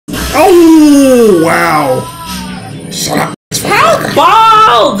Oh, wow. Shut up. How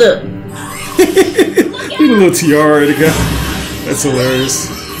bald! Need a little tiara to go. That's hilarious.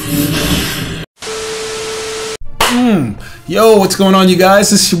 Yo, what's going on, you guys?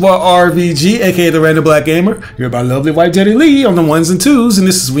 This is your boy RVG, aka the Random Black Gamer. Here by lovely white Jetty Lee on the ones and twos, and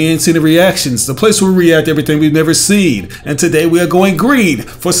this is We Ain't Seen the Reactions, the place where we react to everything we've never seen. And today we are going green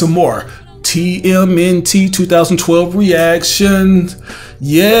for some more TMNT 2012 reaction.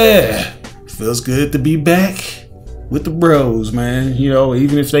 Yeah, feels good to be back with the bros, man. You know,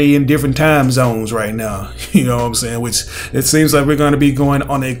 even if they in different time zones right now, you know what I'm saying? Which it seems like we're going to be going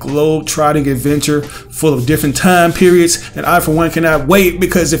on a globe-trotting adventure full of different time periods. And I, for one, cannot wait,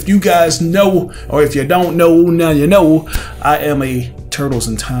 because if you guys know, or if you don't know, now you know, I am a Turtles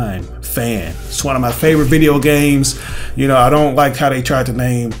in Time fan. It's one of my favorite video games. You know, I don't like how they tried to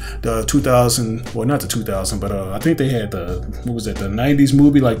name the 2000, well, not the 2000, but I think they had the, what was that, the 90s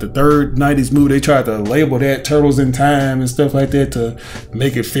movie, like the third 90s movie. They tried to label that Turtles in Time and stuff like that to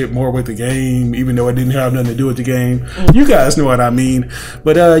make it fit more with the game, even though it didn't have nothing to do with the game. You guys know what I mean.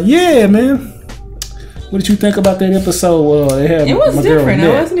 But yeah, man. What did you think about that episode? They had it was different.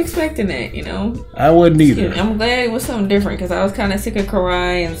 I wasn't expecting that, you know. I wasn't either. I'm glad it was something different, because I was kind of sick of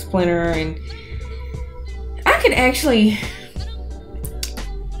Karai and Splinter, and I could actually,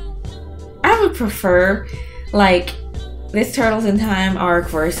 I would prefer like this Turtles in Time arc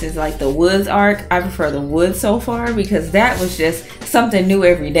versus like the Woods arc. I prefer the Woods so far, because that was just something new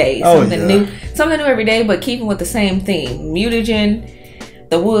every day. Something new every day, but keeping with the same theme. Mutagen,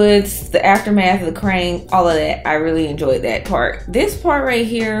 the Woods, the aftermath of the Crane, all of that. I really enjoyed that part. This part right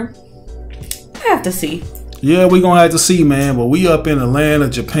here, I have to see. Yeah, we're gonna have to see, man. But we up in the land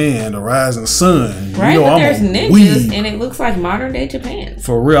of Japan, the rising sun. Right, you know, but there's ninjas, and it looks like modern day Japan.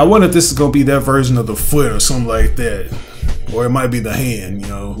 For real. I wonder if this is gonna be that version of the foot or something like that. Or it might be the hand, you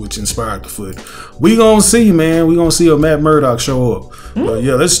know, which inspired the foot. We gonna see, man. We gonna see a Matt Murdock show up. But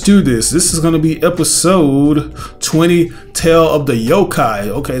yeah, let's do this. This is gonna be episode 20, Tale of the Yokai.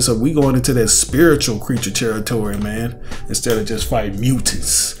 Okay, so we going into that spiritual creature territory, man. Instead of just fighting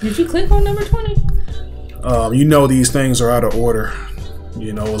mutants. Did you click on number 20? You know these things are out of order.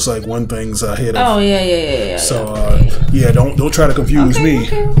 You know, it's like one thing's ahead of. Oh yeah. So yeah, don't try to confuse me.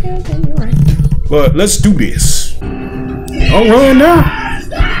 Okay, you're right. But let's do this. Don't run now.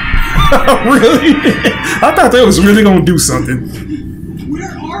 Really? I thought they was really gonna do something.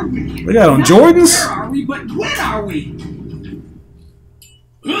 Where are we? They got on Jordans? Where are we? But when are we?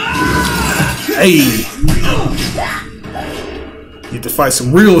 Hey. Get to fight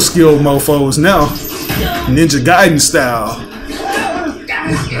some real skilled mofos now. Ninja Gaiden style.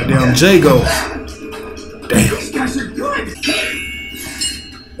 Goddamn Jago. Damn. These guys are good.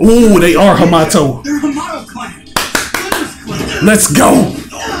 Ooh, they are Hamato. They're Hamato clan. Let's go.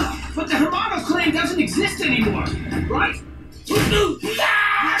 But the Hamato clan doesn't exist anymore, right?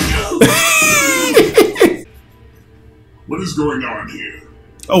 What is going on here?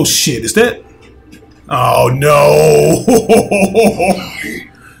 Oh shit, is that? Oh no.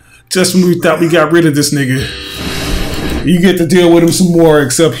 Just when we thought we got rid of this nigga, you get to deal with him some more,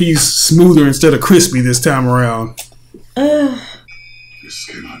 except he's smoother instead of crispy this time around. This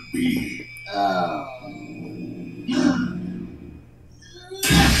cannot be.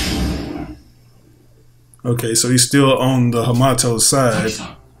 Okay, so he's still on the Hamato side.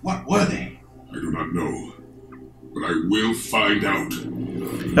 What were they? I do not know, but I will find out.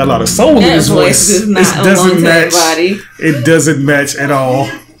 Got a lot of soul in his voice. It doesn't match. It doesn't match at all.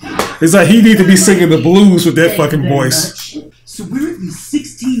 It's like he need to be singing the blues with that fucking voice. So we're at least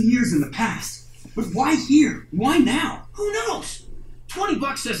 16 years in the past. But why here? Why now? Who knows?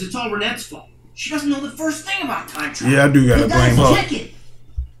 $20 says it's all Renette's fault. She doesn't know the first thing about time travel. Yeah, I do gotta blame her. Check it.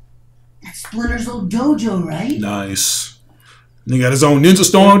 That's Splinter's old dojo, right? Nice. And he got his own Ninja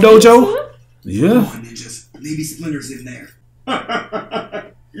Storm dojo? Yeah. Come on, ninjas. Maybe Splinter's in there.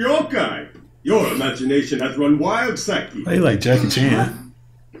 Yokai! Your imagination has run wild, Saki. They like Jackie Chan.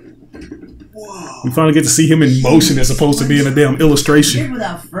 Whoa. We finally get to see him in motion as opposed to being a damn illustration. Kid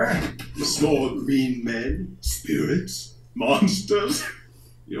without fur. Small green men, spirits, monsters.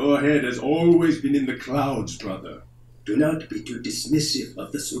 Your head has always been in the clouds, brother. Do not be too dismissive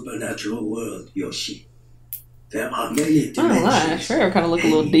of the supernatural world, Yoshi. There are many dimensions. I don't lie, sure, kind of look a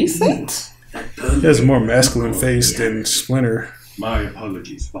little decent. He has a more masculine face than Splinter. My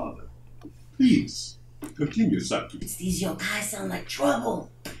apologies, father. Please, continue, Saki. These yokai sound like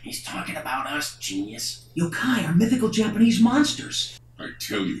trouble. He's talking about us, genius. Yokai are mythical Japanese monsters. I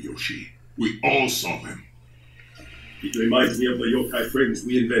tell you, Yoshi, we all saw them. It reminds me of the yokai friends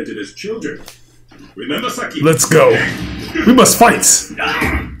we invented as children. Remember, Saki? Let's go. We must fight.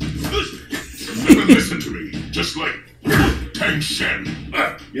 Never listen to me, just like Tang Shen.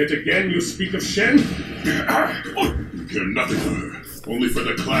 Yet again you speak of Shen? You care nothing for her, only for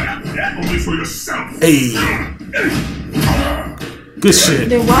the clan, only for yourself. Hey. Good shit.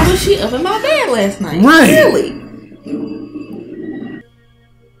 Then why was she up in my bed last night? Right. Really?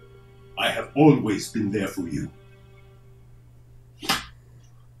 I have always been there for you.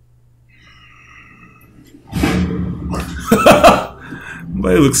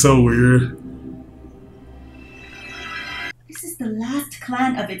 They look so weird. This is the last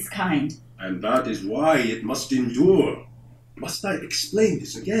clan of its kind. And that is why it must endure. Must I explain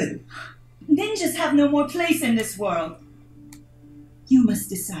this again? Ninjas have no more place in this world. You must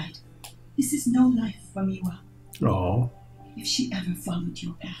decide. This is no life for Miwa. Oh. If she ever followed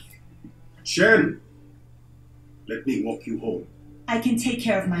your path. Shen! Let me walk you home. I can take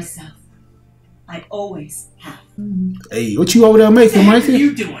care of myself. I always have. Hey, what you over there making, What are Mikey?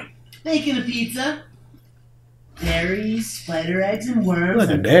 you doing? Making a pizza. Berries, spider eggs, and worms. Like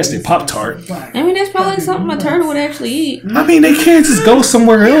a nasty Pop-Tart. I mean, that's probably something a turtle would actually eat. I mean, they can't just go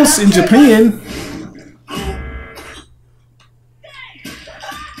somewhere else in Japan.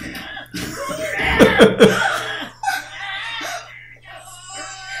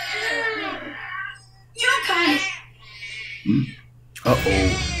 Yokai!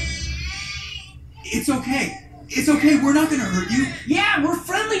 Uh-oh. It's okay. It's okay. We're not gonna hurt you. Yeah, we're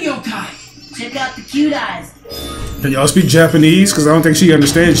friendly yokai. Check out the cute eyes. Can y'all speak Japanese? Because I don't think she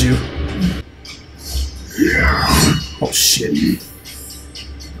understands you. Oh, shit.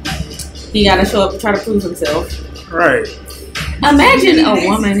 He gotta show up and try to prove himself. Right. Imagine a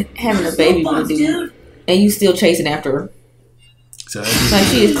woman having a baby with a dude, and you still chasing after her. Like,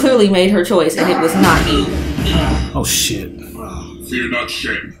 she has clearly made her choice, and it was not you. Oh, shit. Fear not,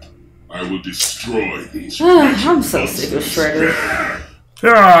 Shen. I will destroy these. I'm so sick of Shredder.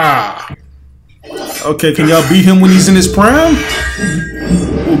 Ah! Okay, can y'all beat him when he's in his prime?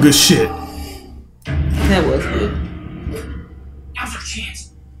 Oh, good shit. That was good. Now's our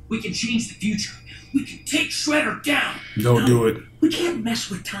chance. We can change the future. We can take Shredder down. Don't do it. We can't mess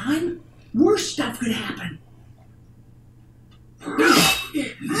with time. Worse stuff could happen.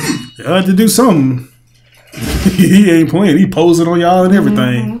 You had to do something. He ain't playing. He posing on y'all and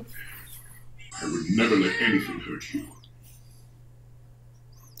everything. I would never let anything hurt you.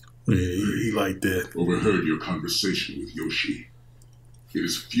 Yeah, he like that. Overheard your conversation with Yoshi. It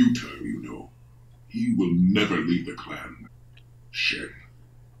is futile, you know. He will never leave the clan. Shen,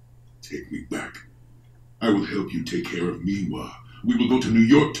 take me back. I will help you take care of Miwa. We will go to New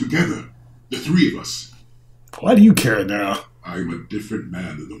York together. The three of us. Why do you care now? I am a different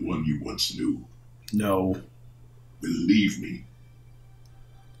man than the one you once knew. No. Believe me.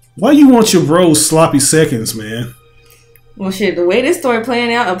 Why you want your bros sloppy seconds, man? Well, shit, the way this story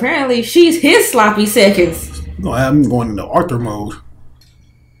playing out, apparently she's his sloppy seconds. No, I'm going into Arthur mode.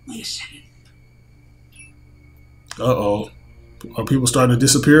 Wait a second. Uh-oh. Are people starting to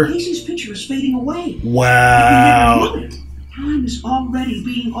disappear? Casey's picture is fading away. Wow. Time is already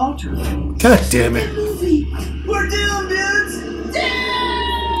being altered. God damn it. We're doomed, dudes!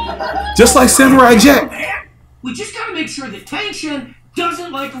 Just like Samurai Jack. We just gotta make sure that Tang Shen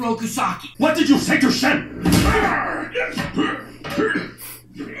doesn't like Oroku Saki. What did you say to Shen?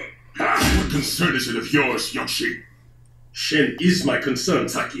 What concern is it of yours, Yoshi? Shen is my concern,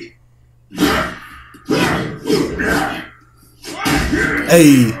 Saki.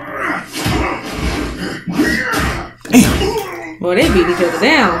 Hey. Well, they beat each other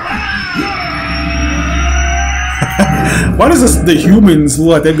down. Why does the humans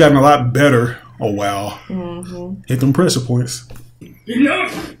look like they've gotten a lot better? Oh, wow. Hit them pressure points.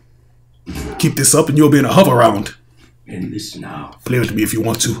 Enough! Keep this up and you'll be in a hover round. End this now. Play with me if you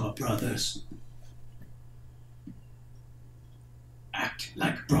want to. Our brothers. Act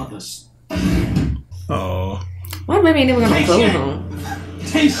like brothers. Oh. Why maybe they were gonna close on?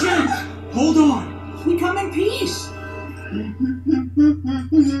 Tang Shen, hold on. We come in peace.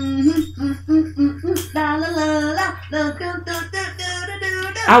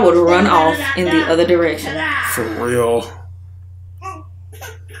 I would run off in the other direction. For real.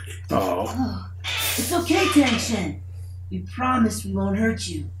 Oh. It's okay, Tang Shen. We promise we won't hurt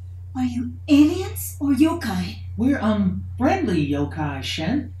you. Are you aliens or yokai? We're, friendly yokai,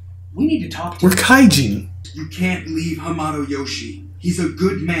 Shen. We need to talk to We're kaijin. You can't leave Hamato Yoshi. He's a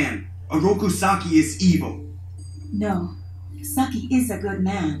good man. Oroku Saki is evil. No. Saki is a good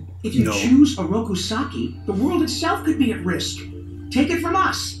man. If you No. choose Oroku Saki, the world itself could be at risk. Take it from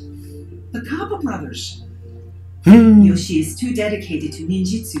us. The Kappa brothers. Yoshi is too dedicated to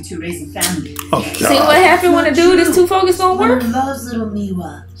ninjutsu to raise a family. Oh, See what happened when a dude is too focused on work? Loves little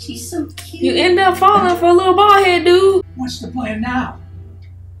Miwa. She's so cute. You end up falling for a little bald head dude. What's the plan now?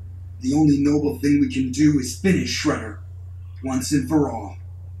 The only noble thing we can do is finish Shredder, once and for all.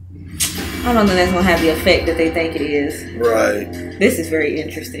 I don't think that's gonna have the effect that they think it is. Right. This is very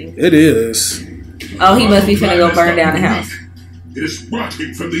interesting. It is. Oh, he must be finna go burn down the house. It is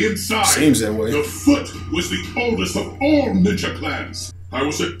rotting from the inside. Seems that way. The Foot was the oldest of all ninja clans. I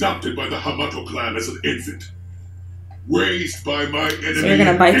was adopted by the Hamato clan as an infant. Raised by my enemy. So you're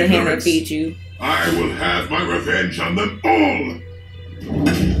gonna bite the hand that ignorance. feeds you. I will have my revenge on them all.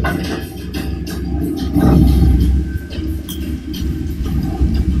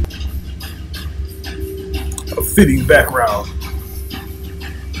 A fitting background.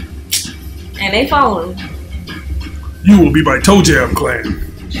 And they follow him. You will be my Toe Jam clan.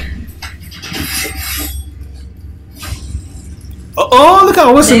 Oh, look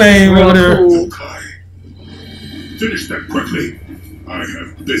how what's the name over there? Cool. Kai, finish that quickly. I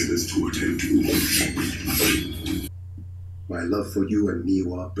have business to attend to. My love for you and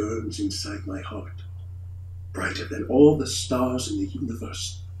Miwa burns inside my heart, brighter than all the stars in the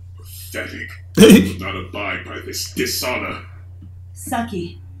universe. Pathetic. I will not abide by this dishonor.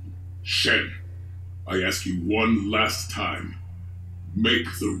 Saki, Shen, I ask you one last time. Make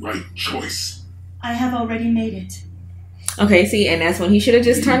the right choice. I have already made it. Okay, see, and that's when he should have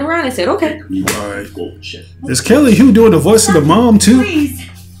just turned around and said, okay. Right. Go, Shen. Is Kelly Hugh doing the voice of the mom too? Please,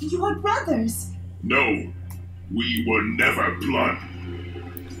 you are brothers. No, we were never blood.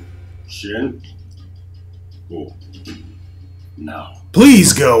 Shen, go. Now.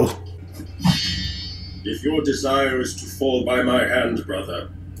 Please go. If your desire is to fall by my hand, brother,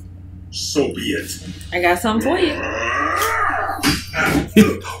 so be it. I got something for you.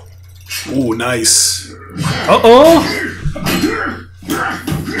 Oh, nice. Uh-oh.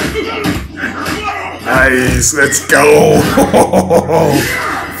 Nice. Let's go.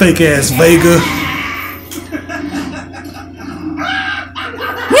 Fake ass Vega.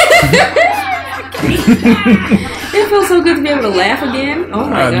 It feels so good to be able to laugh again. Oh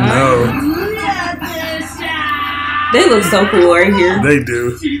my I god. know. They look so cool right here. They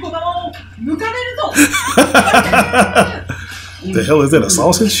do. The hell is that? A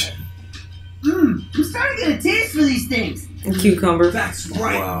sausage? I'm starting to get a taste for these things. And cucumber. That's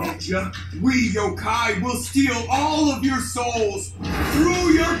right, Wow. Ninja. We yokai will steal all of your souls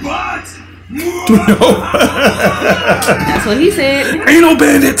through your butt. That's what he said. Anal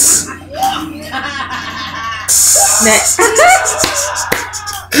bandits.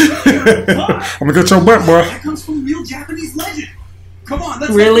 I'm gonna get your butt, boy. That comes from real Japanese legend. Come on,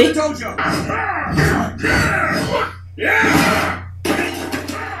 let's Really? head to the dojo.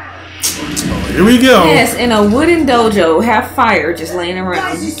 Here we go. Yes, in a wooden dojo, have fire just laying Guys,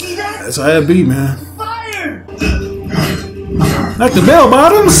 around. you see that? That's how it be, man. Fire! Like the bell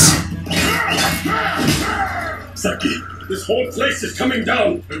bottoms. Saki, this whole place is coming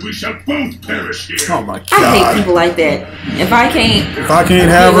down. And we shall both perish here. Oh my I hate god. people like that. If I can't If I can't get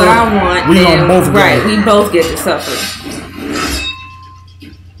have what her, I want, we then, gonna both go. right, we both get to suffer.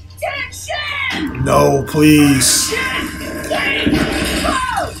 Tension! No, please.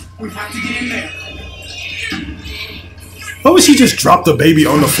 We have to get in there. Why would she just drop the baby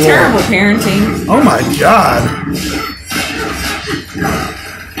on the floor? Terrible parenting. Oh my god.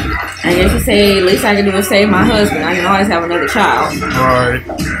 I guess you say, least I can do is save my husband. I can always have another child. Right.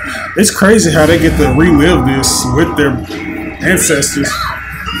 It's crazy how they get to relive this with their ancestors.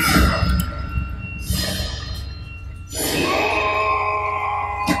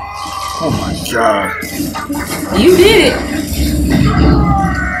 Oh my god. You did it.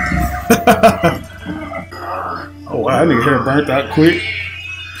 Oh wow, that nigga hair burnt out quick.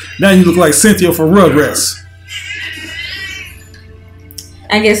 Now you look like Cynthia from Rugrats.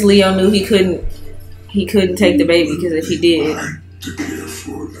 I guess Leo knew he couldn't take the baby because if he did, To care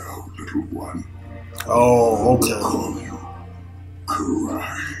for now, little one. Oh, okay. Call you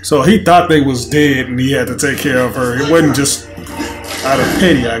Kurai. So he thought they was dead and he had to take care of her. It wasn't just out of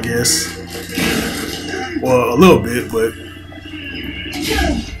pity, I guess. Well, a little bit, but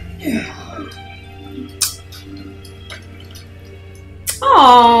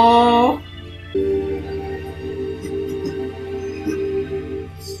aww.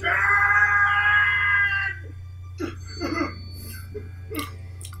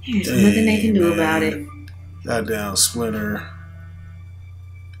 There's nothing they can do about it. goddamn Splinter.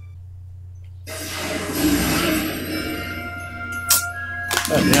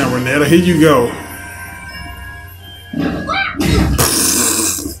 Goddamn, Renetta, here you go.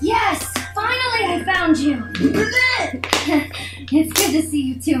 Yes! Finally I found found you. It's good to see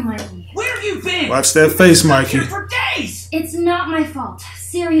you too, Mikey. Where have you been? Watch that face, Mikey. I've been here for days. It's not my fault.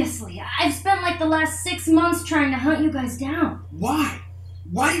 Seriously, I've spent like the last 6 months trying to hunt you guys down. Why?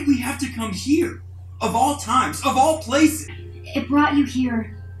 Why did we have to come here? Of all times, of all places. It brought you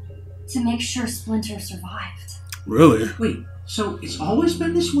here to make sure Splinter survived. Really? Wait, so it's always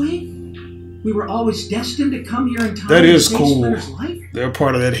been this way? We were always destined to come here in time That to is save cool. Splinter's life? They're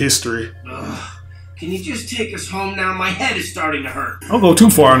part of that history. Ugh. Can you just take us home now? My head is starting to hurt. Don't go too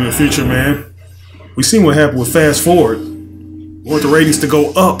far in the future, man. We seen what happened with Fast Forward. We want the ratings to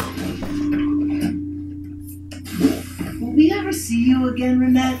go up. Will we ever see you again,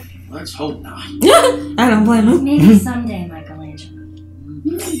 Renette? Let's hope not. I don't blame him. Maybe someday, Michelangelo.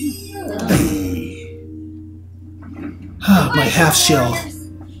 My half shell.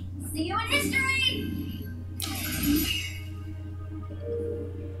 See you in history!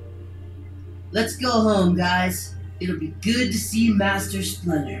 Let's go home, guys. It'll be good to see Master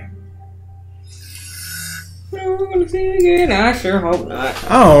Splinter. We're gonna see you again. I sure hope not.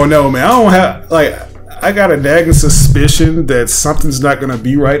 I don't know, man. I don't have, like, I got a nagging suspicion that something's not going to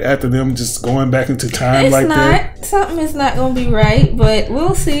be right after them just going back into time It's like not. that. Something is not going to be right, but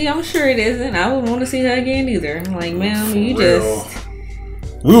we'll see. I'm sure it isn't. I wouldn't want to see her again either. I'm like, ma'am, you just...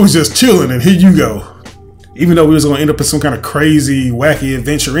 We was just chilling and here you go. Even though we was going to end up in some kind of crazy, wacky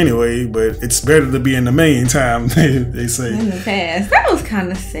adventure anyway, but it's better to be in the main time, they say. In the past. That was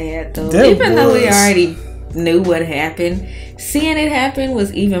kind of sad, though. That Even though we was. already knew what happened, seeing it happen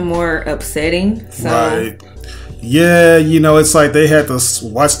was even more upsetting. So. Right. Yeah, you know, it's like they had to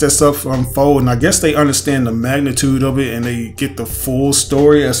watch that stuff unfold, and I guess they understand the magnitude of it and they get the full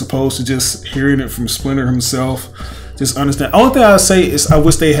story as opposed to just hearing it from Splinter himself. Just understand. Only thing I say is I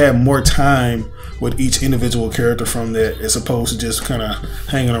wish they had more time with each individual character from that as opposed to just kind of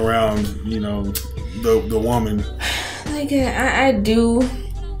hanging around, you know, the woman. Like, I do.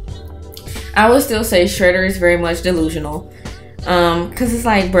 I would still say Shredder is very much delusional. Cause it's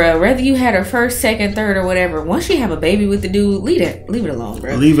like, bruh, whether you had her first, second, third, or whatever, once you have a baby with the dude, leave it alone,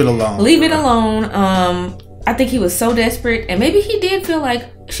 bruh. Leave it alone. Leave it alone. I think he was so desperate, and maybe he did feel like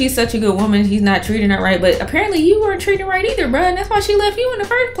she's such a good woman, he's not treating her right, but apparently you weren't treating her right either, bruh, and that's why she left you in the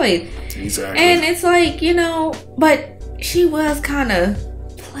first place. Exactly. And it's like, you know, but she was kind of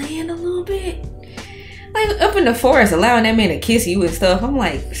playing a little bit. Like, up in the forest, allowing that man to kiss you and stuff, I'm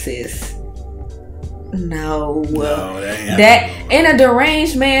like, sis. No, that in a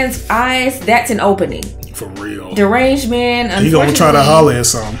deranged man's eyes, that's an opening. For real. Deranged man. He gonna try to holler at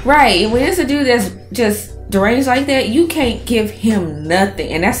something. Right. And when it's a dude that's just deranged like that, you can't give him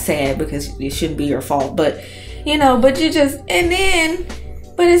nothing. And that's sad because it shouldn't be your fault. But, you know, but you just, and then,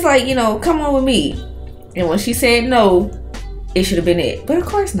 but it's like, you know, come on with me. And when she said no, it should have been it. But of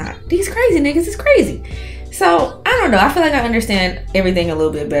course not. These crazy niggas is crazy. So, I don't know. I feel like I understand everything a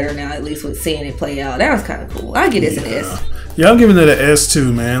little bit better now, at least with seeing it play out. That was kind of cool. I get it an S. Yeah, I'm giving it an S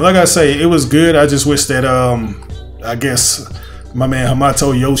too, man. Like I say, it was good. I just wish that, I guess, my man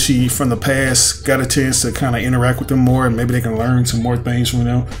Hamato Yoshi from the past got a chance to kind of interact with them more, and maybe they can learn some more things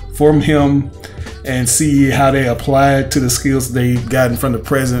from him, and see how they apply it to the skills they've gotten from the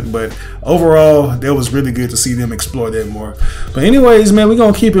present. But overall, that was really good to see them explore that more. But anyways, man, we're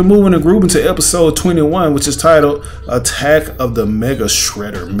going to keep it moving and grooving to episode 21, which is titled Attack of the Mega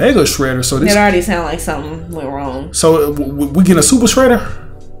Shredder. Mega Shredder. So this, it already sounded like something went wrong. So we get a Super Shredder?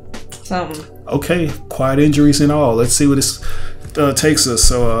 Something. Okay, quiet injuries and all. Let's see what this takes us.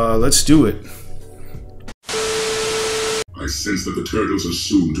 So let's do it. I sense that the turtles are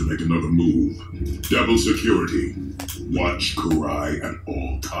soon to make another move. Double security. Watch Karai at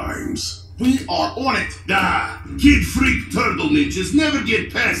all times. We are on it. Kid Freak Turtle Ninjas never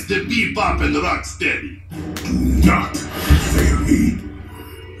get past the Bebop and Rocksteady. Do not fail me.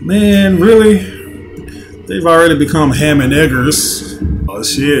 Man, really? They've already become ham and eggers. Oh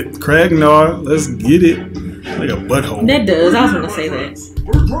shit. Kragnar, let's get it. Like a butthole. That does. I was gonna say that.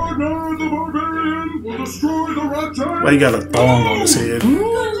 Kragnar the Barbarian will destroy the Rock. Why you got a thong on his head?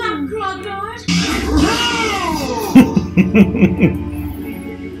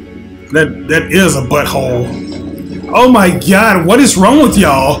 That is a butthole. Oh my god, what is wrong with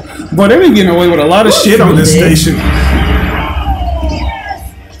y'all? Boy, they been getting away with a lot of shit on this station.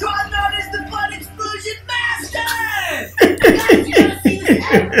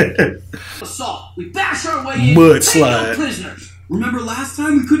 Assault. We bash our way in. Mud slide. Prisoners. Remember last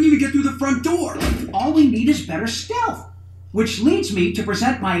time we couldn't even get through the front door? All we need is better stealth, which leads me to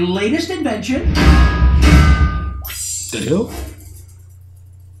present my latest invention. The hell?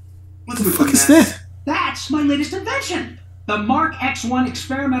 What the fuck is that? That's my latest invention. The Mark X1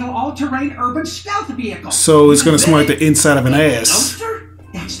 experimental all-terrain urban stealth vehicle. So it's gonna smell like the inside of an ass. Dumpster?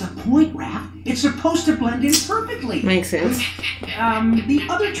 That's the point, Raph. It's supposed to blend in perfectly. Makes sense. The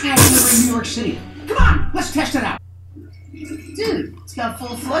other trailers are in New York City. Come on, let's test it out. Dude, it's got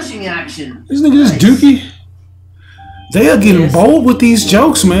full flushing action. This nigga is dookie. They are getting bold with these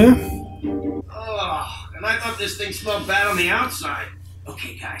jokes, man. Oh, and I thought this thing smelled bad on the outside.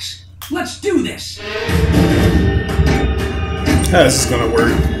 Okay, guys, let's do this. How is this gonna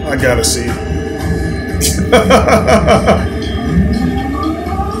work? I gotta see.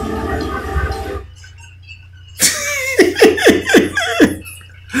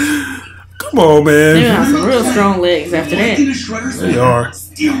 Come on, man. They got some real strong legs after that. They are.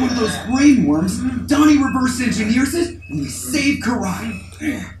 Steal one of those brain worms, Donnie reverse engineers it, and we save Karai.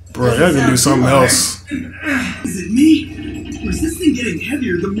 Bro, I can do something else. Is it me? Or is this thing getting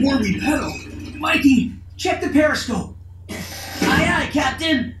heavier the more we pedal? Mikey, check the periscope. Aye, aye,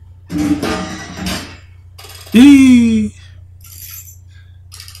 Captain. Eee.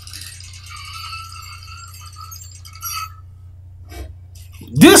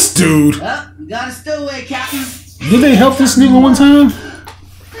 This dude. Oh, we got a stowaway, Captain. Did they help this nigga one time?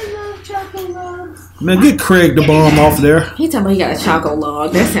 Man, get Craig the bomb off there. He talking about he got a choco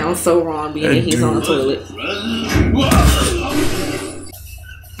log. That sounds so wrong being that he's on the toilet.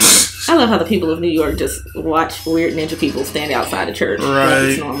 I love how the people of New York just watch weird ninja people stand outside the church. Right. Like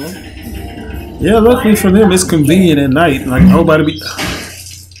it's normal. Yeah, luckily for them, it's convenient at night. Like, nobody be...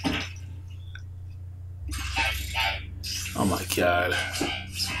 Oh my god.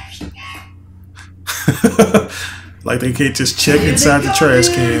 Like, they can't just check inside the trash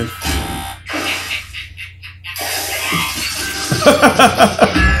can.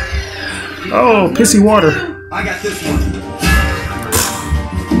 Oh, pissy water. I got this one.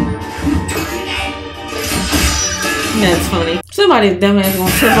 That's funny. Somebody's dumbass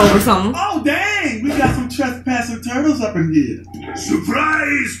gonna trip over something. Oh, dang! We got some trespassing turtles up in here.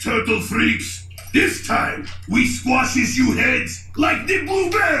 Surprise, turtle freaks! This time, we squashes you heads like the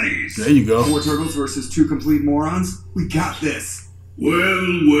blueberries! There you go. 4 turtles versus 2 complete morons? We got this. Well. I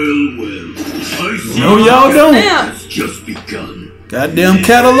see No, y'all don't. it's just begun. Goddamn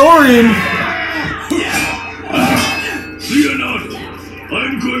Catalorian. Leonardo,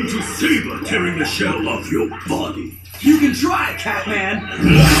 I'm going to saber tearing the shell off your body. You can try, Catman.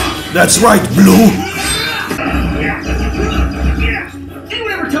 That's right, Blue.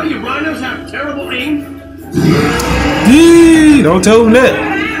 Anyone ever tell you rhinos have terrible aim? Eee, don't tell him that.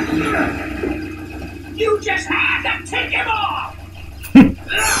 You just had to take him off.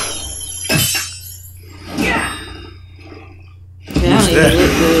 Yeah. That don't even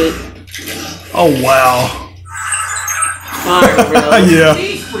look good. Oh, wow. Fire, bro. Yeah.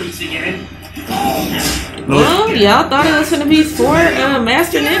 These freaks again. Well, y'all thought it was gonna be 4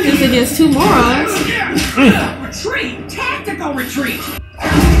 master ninjas against 2 morons. Retreat! Tactical retreat!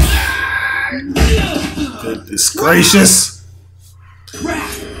 Goodness gracious.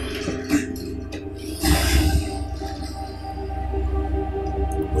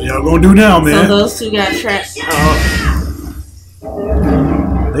 What y'all gonna do now, So man? those 2 got trapped. Oh.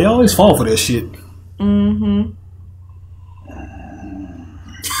 They always fall for that shit. Mm-hmm.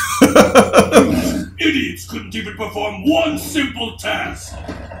 Idiots couldn't even perform one simple task.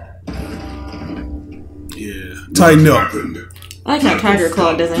 Yeah. Tighten up. I like how Tiger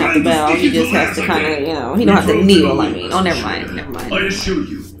Claw doesn't have to bow. He just has to kind of, you know, he don't have to kneel. I mean, oh, never mind. I assure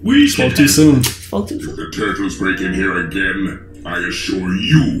you, we Spoke too soon. Spoke too soon. If the turtles break in here again, I assure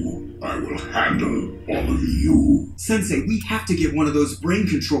you, I will handle all of you. Sensei, we have to get one of those brain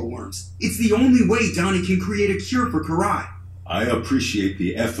control worms. It's the only way Donnie can create a cure for Karai. I appreciate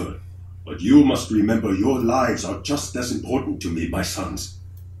the effort, but you must remember your lives are just as important to me, my sons.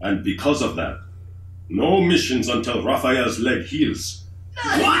 And because of that, no missions until Raphael's leg heals.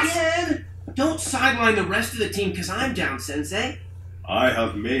 What? Again? Don't sideline the rest of the team because I'm down, Sensei. I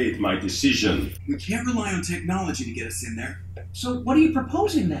have made my decision. We can't rely on technology to get us in there. So what are you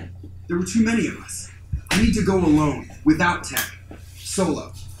proposing then? There were too many of us. I need to go alone, without tech.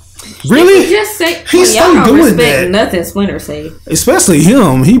 Solo. Really? Just say He's y'all still don't doing respect that. nothing Splinter say. Especially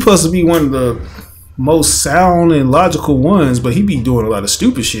him. He supposed to be one of the most sound and logical ones, but he be doing a lot of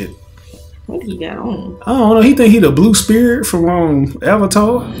stupid shit. What he got on? I don't know. He think he the blue spirit from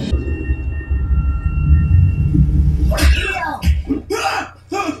Avatar.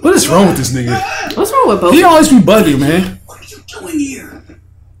 What is wrong with this nigga? What's wrong with both? He always be bugging, man. What are you doing here?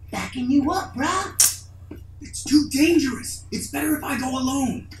 Backing you up, bruh. It's too dangerous. It's better if I go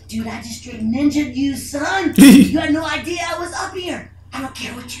alone. Dude, I just straight ninja'd you, son. You had no idea I was up here. I don't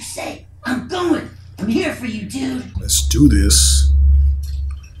care what you say. I'm going. I'm here for you, dude. Let's do this.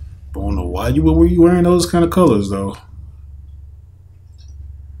 But I don't know why you were wearing those kind of colors, though.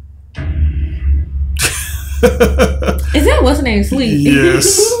 Is that what's her name? Sleep.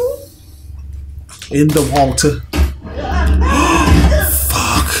 Yes. In the water.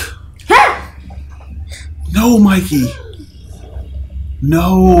 Fuck. No, Mikey.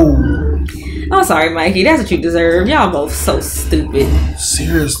 No. I'm sorry, Mikey. That's what you deserve. Y'all both so stupid.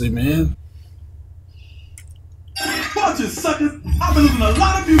 Seriously, man. Bunch of suckers. I've been losing a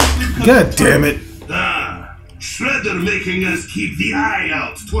lot of music. God damn it. Ah, Shredder making us keep the eye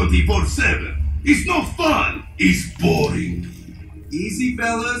out 24/7. It's no fun. It's boring. Easy,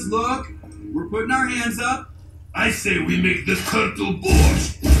 fellas. Look, we're putting our hands up. I say we make the turtle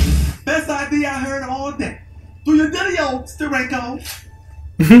borscht. Best idea I heard all day. Do your dilly-o, Steranko.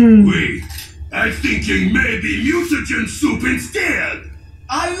 Wait, I'm thinking maybe mutagen soup instead.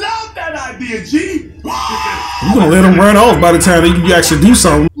 I love that idea, G. You're gonna let them run off by the time you actually do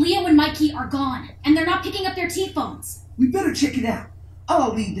something. Leo and Mikey are gone, and they're not picking up their T-phones. We better check it out.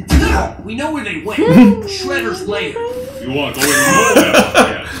 I'll lead the No, team. we know where they went. Shredder's lair. You are going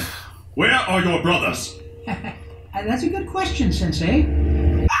nowhere. Where are your brothers? That's a good question, Sensei.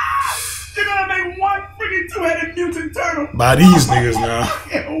 You're gonna make one freaking two-headed mutant turtle. By these niggas now. I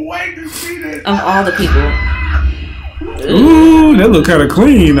can't wait to see this. Of all the people. Ooh, that look kind of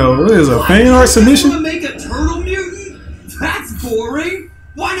clean though. What is a fan art You wanna submission? make a turtle mutant? That's boring.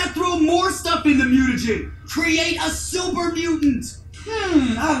 Why not throw more stuff in the mutagen? Create a super mutant.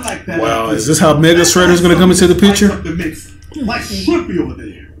 I like that. Wow, idea. is this how Mega Shredder's gonna come into the picture? Like the mix. Like Shrimpy over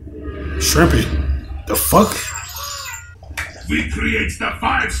there. Shrimpy. The fuck? We create the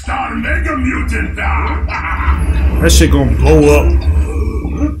 5-star mega mutant. That shit gonna blow up.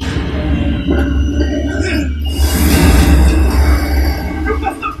 You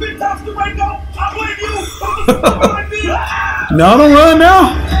messed up big time, Steranko. I blame you. No, don't run now.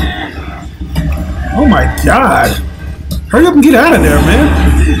 Oh my god. Hurry up and get out of there, man.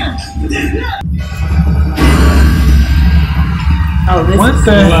 Oh, this What is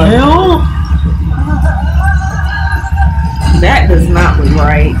the hell? That does not look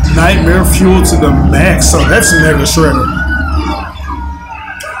right. Nightmare fuel to the max. So that's Mega Shredder.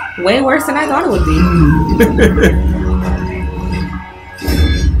 Way worse than I thought it would be.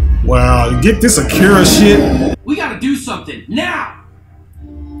 Wow, you get this Akira shit. We gotta do something now.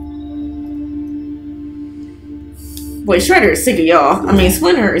 Boy, Shredder is sick of y'all. I mean,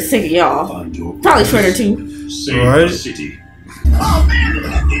 Splinter is sick of y'all. Probably Shredder too. Save Right. the city. Oh man,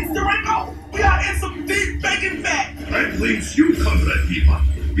 Steranko. We are in some deep bacon fat. I blame you, Comrade Bebop.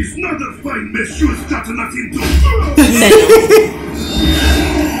 It's not a fine mess you've gotten us into.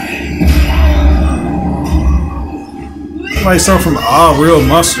 Like something from All Real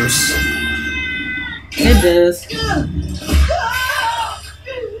Monsters. It does.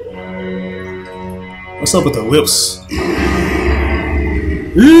 What's up with the lips?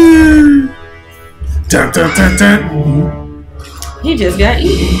 Ooh. Dun, dun, dun, dun. He just got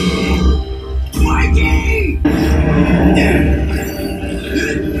eaten. Mikey!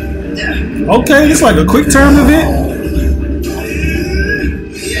 Okay, it's like a quick time event.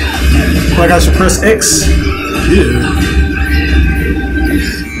 Like I should press X. Yeah.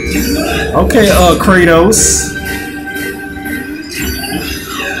 Okay, Kratos.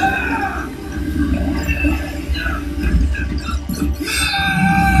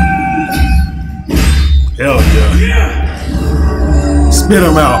 Hell yeah. Spit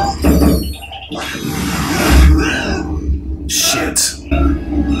him out. Shit.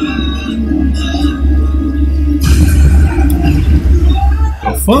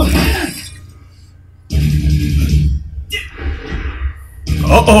 The fuck?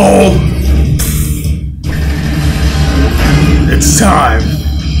 Uh-oh. It's time.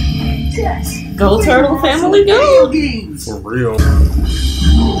 Go Turtle Family, go! For real.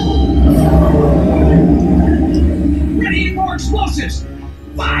 Ready for explosives.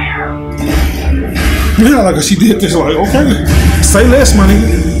 Fire! Yeah, like she did this, like, okay. Say less, my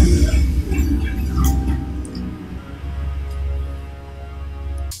nigga.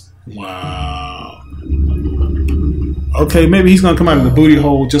 Wow. Okay, maybe he's gonna come out of the booty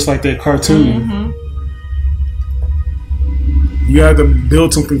hole just like that cartoon. You got to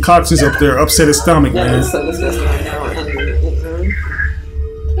build some concoctions up there, upset his stomach, That man. is so disgusting right now.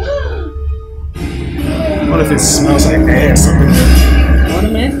 What if it smells like ass up in there? I would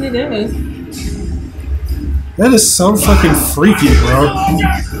imagine it does. That is so fucking freaky, bro.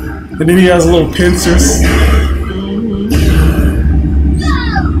 And then he has little pincers.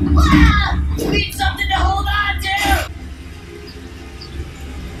 Need something to hold on to!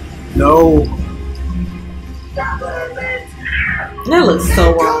 No. That looks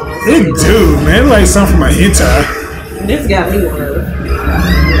so wrong. It do, man. Like something from a hentai. This got me worried.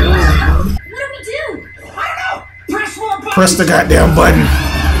 What do we do? I don't know. Press more buttons. Press the goddamn button.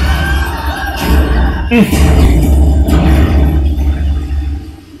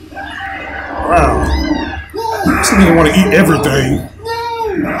 Wow. This nigga want to eat everything.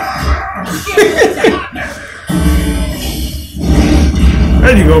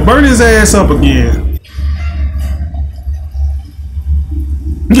 There you go. Burn his ass up again.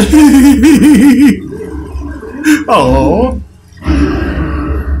 Oh.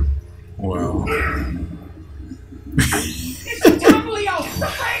 Wow. It's the tongue, Leo. The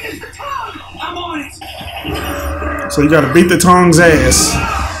brain is the tongue. I'm on it. So you gotta beat the tongue's ass.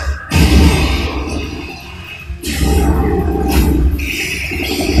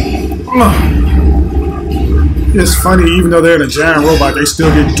 It's funny, even though they're in a giant robot, they still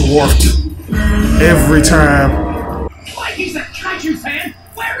get dwarfed every time. Like he's a kaiju fan.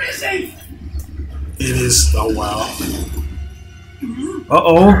 Where is he? It is. Oh wow.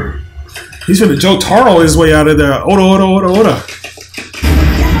 Uh-oh. He's gonna Joe Taro his way out of there. Oda.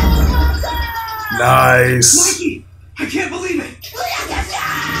 Nice. Mikey, I can't believe it.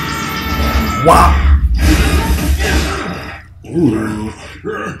 Wow. Ooh.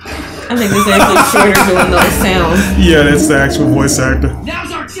 I think this actually Shredder doing those sounds. Yeah, that's the actual voice actor.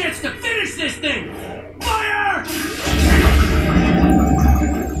 Now's our chance to finish this thing. Fire!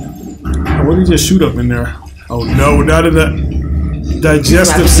 What did he just shoot up in there? Oh no, not in the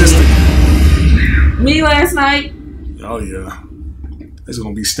digestive system. Me last night. Oh yeah. It's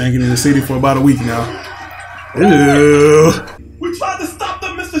gonna be stinking in the city for about a week now. Ew. We tried to stop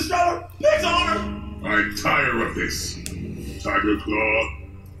them, Mr. Shredder. Pig's honor. I'm tired of this. Tiger Claw,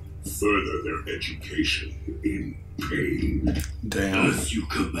 further their education in pain. Damn. As you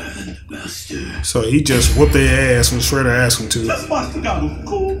command, Master. So he just whooped their ass when Shredder asked him to. Just watch the goggles.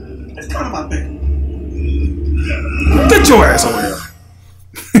 Cool. It's kind of my thing. Get your ass over here.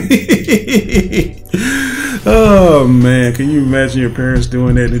 Oh man, can you imagine your parents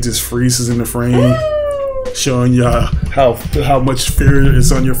doing that and it just freezes in the frame? Showing you how much fear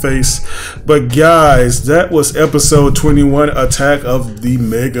is on your face. But guys, that was episode 21, Attack of the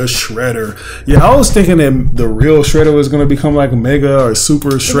Mega Shredder. Yeah, I was thinking that the real Shredder was going to become like Mega or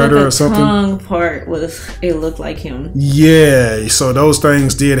Super Shredder or something. The tongue part was, it looked like him. Yeah, so those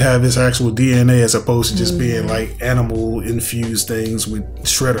things did have his actual DNA as opposed to just being like animal infused things with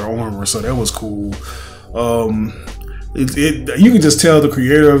Shredder armor. So that was cool. You can just tell the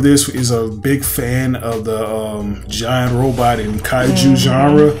creator of this is a big fan of the giant robot and kaiju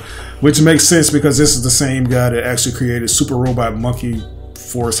genre, which makes sense because this is the same guy that actually created Super Robot Monkey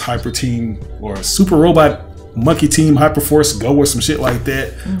Force Hyper Team or Super Robot Monkey Team Hyper Force Go or some shit like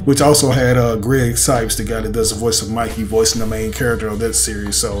that, which also had Greg Sipes, the guy that does the voice of Mikey, voicing the main character of that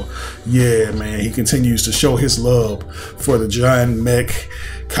series. So yeah, man, he continues to show his love for the giant mech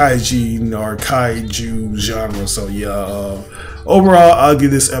kaiju genre. So yeah, overall I'll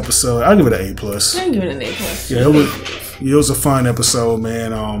give this episode, I'll give it an A+. I'll give it an A+. Yeah, it was a fun episode,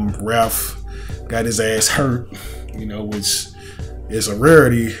 man. Ralph got his ass hurt, you know, which is a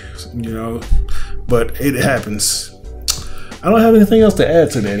rarity, you know, but it happens. I don't have anything else to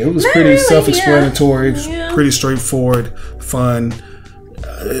add to that. It was pretty self-explanatory, pretty straightforward, fun.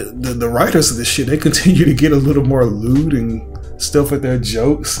 The writers of this shit, they continue to get a little more lewd and stuff with their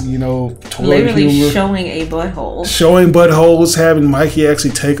jokes, you know, literally humor. Showing a butthole. Showing buttholes, having Mikey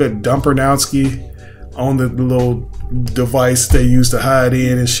actually take a Dumpernowski on the little device they use to hide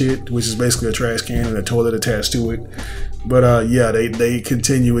in and shit, which is basically a trash can and a toilet attached to it. But yeah, they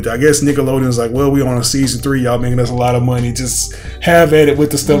continue with it. I guess Nickelodeon's like, well, we on a season 3, y'all making us a lot of money. Just have at it with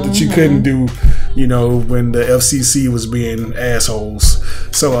the stuff that you couldn't do, you know, when the FCC was being assholes.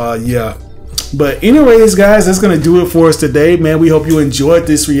 So yeah. But anyways, guys, that's gonna do it for us today, man. We hope you enjoyed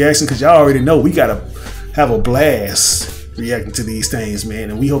this reaction because y'all already know we gotta have a blast reacting to these things,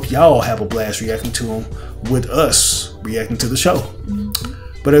 man. And we hope y'all have a blast reacting to them with us reacting to the show.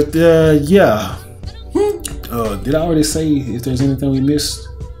 But yeah. Did I already say if there's anything we missed?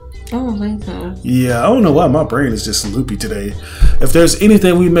 I don't think so. Yeah, I don't know why my brain is just loopy today. If there's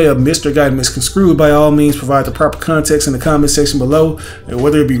anything we may have missed or got misconstrued, by all means provide the proper context in the comment section below. And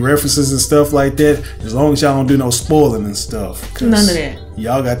whether it be references and stuff like that, as long as y'all don't do no spoiling and stuff. None of that.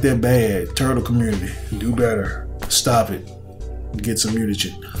 Y'all got that bad. Turtle community. Do better. Stop it. Get some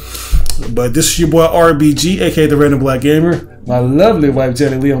mutagen. But this is your boy RBG, aka the Random Black Gamer. My lovely wife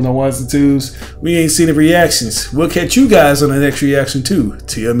Jenny Lee on the ones and twos. We ain't seen the reactions. We'll catch you guys on the next reaction to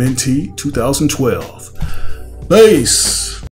TMNT 2012. Peace.